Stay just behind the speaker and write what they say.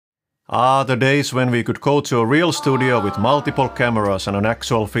Ah, the days when we could go to a real studio with multiple cameras and an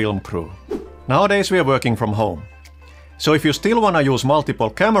actual film crew. Nowadays we are working from home. So if you still want to use multiple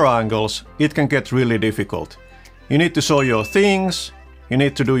camera angles, it can get really difficult. You need to show your things, you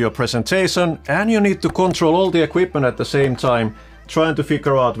need to do your presentation, and you need to control all the equipment at the same time, trying to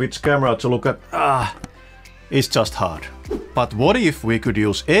figure out which camera to look at. It's just hard. But what if we could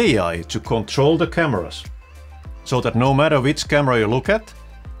use AI to control the cameras? So that no matter which camera you look at,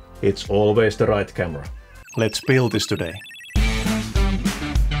 it's always the right camera. Let's build this today.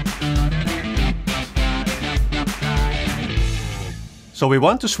 So we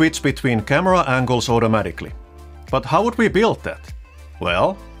want to switch between camera angles automatically. But how would we build that?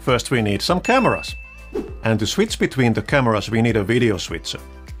 Well, first we need some cameras. And to switch between the cameras we need a video switcher.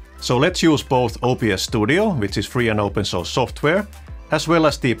 So let's use both OBS Studio, which is free and open source software, as well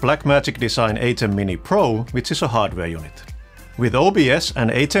as the Blackmagic design ATEM Mini Pro, which is a hardware unit. With OBS and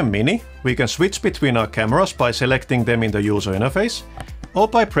ATEM Mini, we can switch between our cameras by selecting them in the user interface or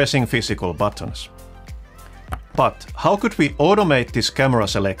by pressing physical buttons. But how could we automate this camera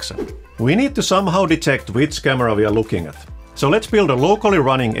selection? We need to somehow detect which camera we are looking at. So let's build a locally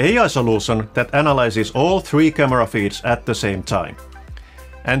running AI solution that analyzes all 3 camera feeds at the same time.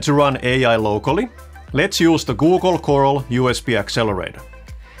 And to run AI locally, let's use the Google Coral USB Accelerator.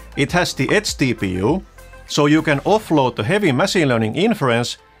 It has the Edge TPU, so you can offload the heavy machine learning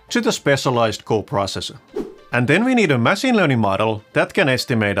inference to the specialized coprocessor. And then we need a machine learning model that can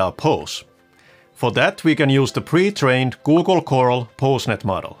estimate our pose. For that we can use the pre-trained Google Coral PoseNet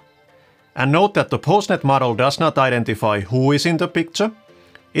model. And note that the PoseNet model does not identify who is in the picture,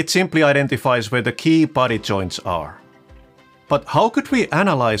 it simply identifies where the key body joints are. But how could we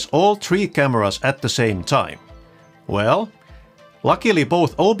analyze all 3 cameras at the same time? Well, luckily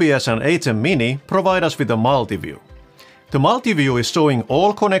both OBS and ATEM Mini provide us with a multi-view. The multi-view is showing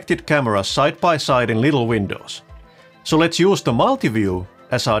all connected cameras side by side in little windows. So let's use the multi-view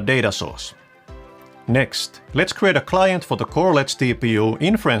as our data source. Next, let's create a client for the Coral Edge TPU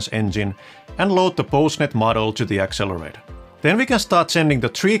Inference engine and load the PoseNet model to the accelerator. Then we can start sending the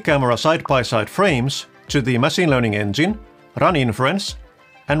 3 camera side-by-side frames to the machine learning engine, run inference,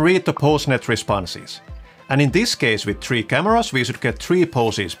 and read the PoseNet responses. And in this case with 3 cameras we should get 3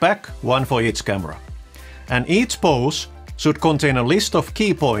 poses back, 1 for each camera. And each pose should contain a list of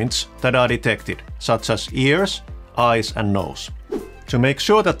key points that are detected, such as ears, eyes and nose. To make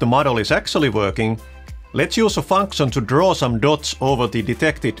sure that the model is actually working, let's use a function to draw some dots over the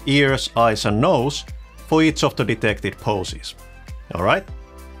detected ears, eyes and nose for each of the detected poses. Alright,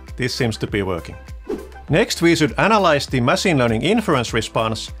 this seems to be working. Next we should analyze the machine learning inference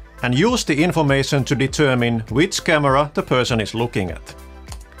response and use the information to determine which camera the person is looking at.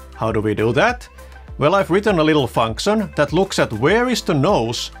 How do we do that? Well, I've written a little function that looks at where is the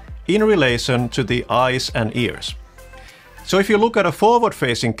nose in relation to the eyes and ears. So if you look at a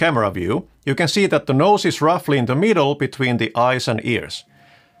forward-facing camera view, you can see that the nose is roughly in the middle between the eyes and ears.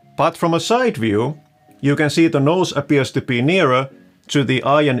 But from a side view, you can see the nose appears to be nearer to the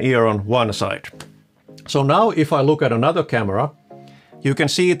eye and ear on one side. So now if I look at another camera, you can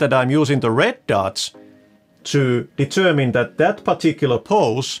see that I'm using the red dots to determine that that particular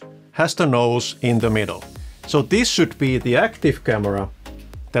pose has the nose in the middle. So this should be the active camera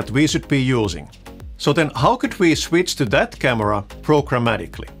that we should be using. So then how could we switch to that camera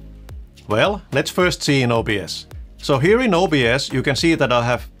programmatically? Well, let's first see in OBS. So here in OBS you can see that I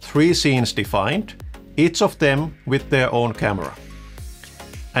have 3 scenes defined, each of them with their own camera.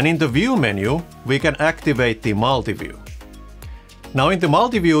 And in the view menu we can activate the multi-view. Now in the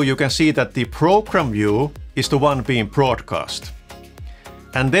multi-view you can see that the program view is the one being broadcast.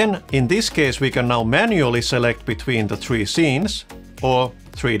 And then in this case we can now manually select between the 3 scenes or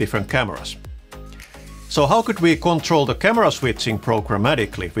 3 different cameras. So how could we control the camera switching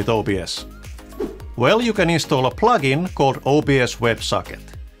programmatically with OBS? Well, you can install a plugin called OBS WebSocket.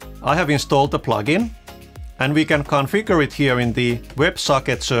 I have installed the plugin and we can configure it here in the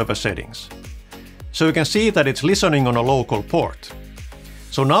WebSocket server settings. So you can see that it's listening on a local port.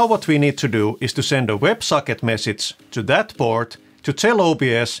 So now what we need to do is to send a WebSocket message to that port to tell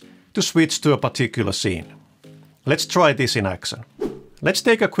OBS to switch to a particular scene. Let's try this in action. Let's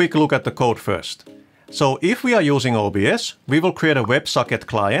take a quick look at the code first. So if we are using OBS, we will create a WebSocket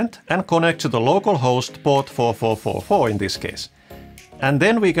client and connect to the local host port 4444 in this case. And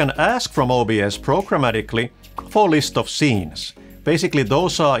then we can ask from OBS programmatically for a list of scenes. Basically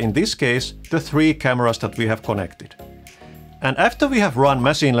those are in this case the 3 cameras that we have connected. And after we have run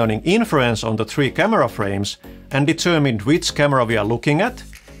machine learning inference on the 3 camera frames and determined which camera we are looking at,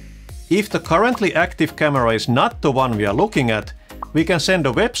 if the currently active camera is not the one we are looking at, we can send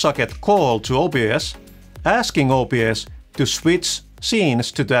a WebSocket call to OBS, asking OBS to switch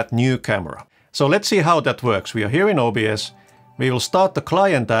scenes to that new camera. So let's see how that works. We are here in OBS. We will start the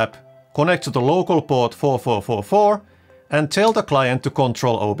client app, connect to the local port 4444, and tell the client to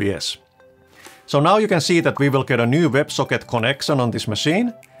control OBS. So now you can see that we will get a new WebSocket connection on this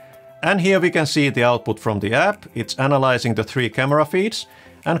machine. And here we can see the output from the app. It's analyzing the 3 camera feeds.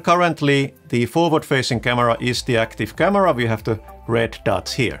 And currently the forward-facing camera is the active camera. We have the red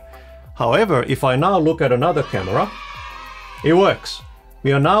dots here. However, if I now look at another camera, it works.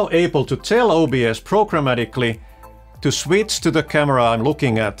 We are now able to tell OBS programmatically to switch to the camera I'm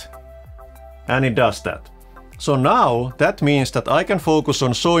looking at. And it does that. So now that means that I can focus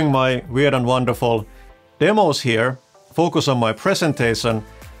on showing my weird and wonderful demos here, focus on my presentation,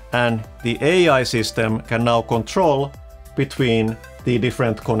 and the AI system can now control between the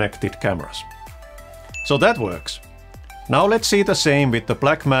different connected cameras. So that works. Now let's see the same with the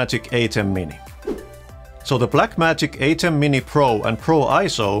Blackmagic ATEM Mini. So the Blackmagic ATEM Mini Pro and Pro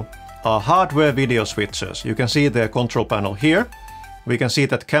ISO are hardware video switchers. You can see their control panel here. We can see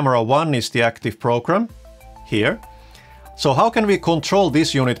that camera 1 is the active program here. So how can we control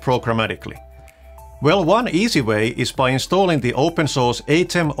this unit programmatically? Well, one easy way is by installing the open source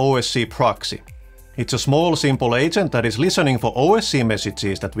atemOSC proxy. It's a small simple agent that is listening for OSC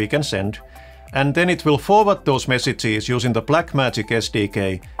messages that we can send, and then it will forward those messages using the Blackmagic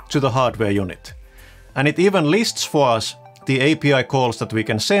SDK to the hardware unit. And it even lists for us the API calls that we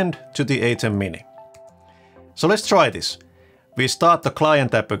can send to the ATEM Mini. So let's try this. We start the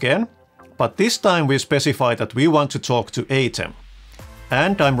client app again, but this time we specify that we want to talk to ATEM.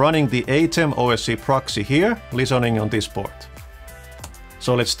 And I'm running the atemOSC proxy here, listening on this port.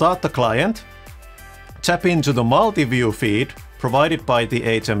 So let's start the client, tap into the multi-view feed provided by the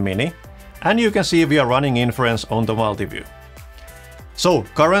ATEM Mini, and you can see we are running Inference on the multi-view. So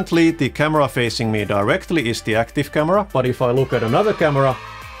currently the camera facing me directly is the active camera, but if I look at another camera,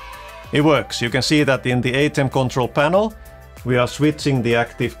 it works. You can see that in the ATEM control panel, we are switching the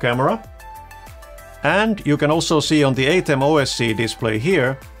active camera. And you can also see on the atemOSC display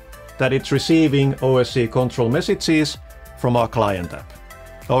here that it's receiving OSC control messages from our client app.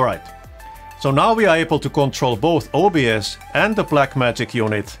 Alright, so now we are able to control both OBS and the Blackmagic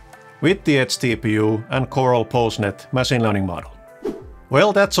unit with the Edge TPU and Coral PoseNet machine learning model.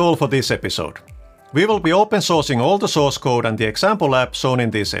 Well, that's all for this episode. We will be open sourcing all the source code and the example app shown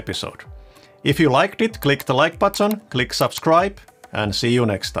in this episode. If you liked it, click the like button, click subscribe, and see you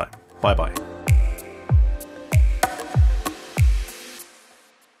next time. Bye bye.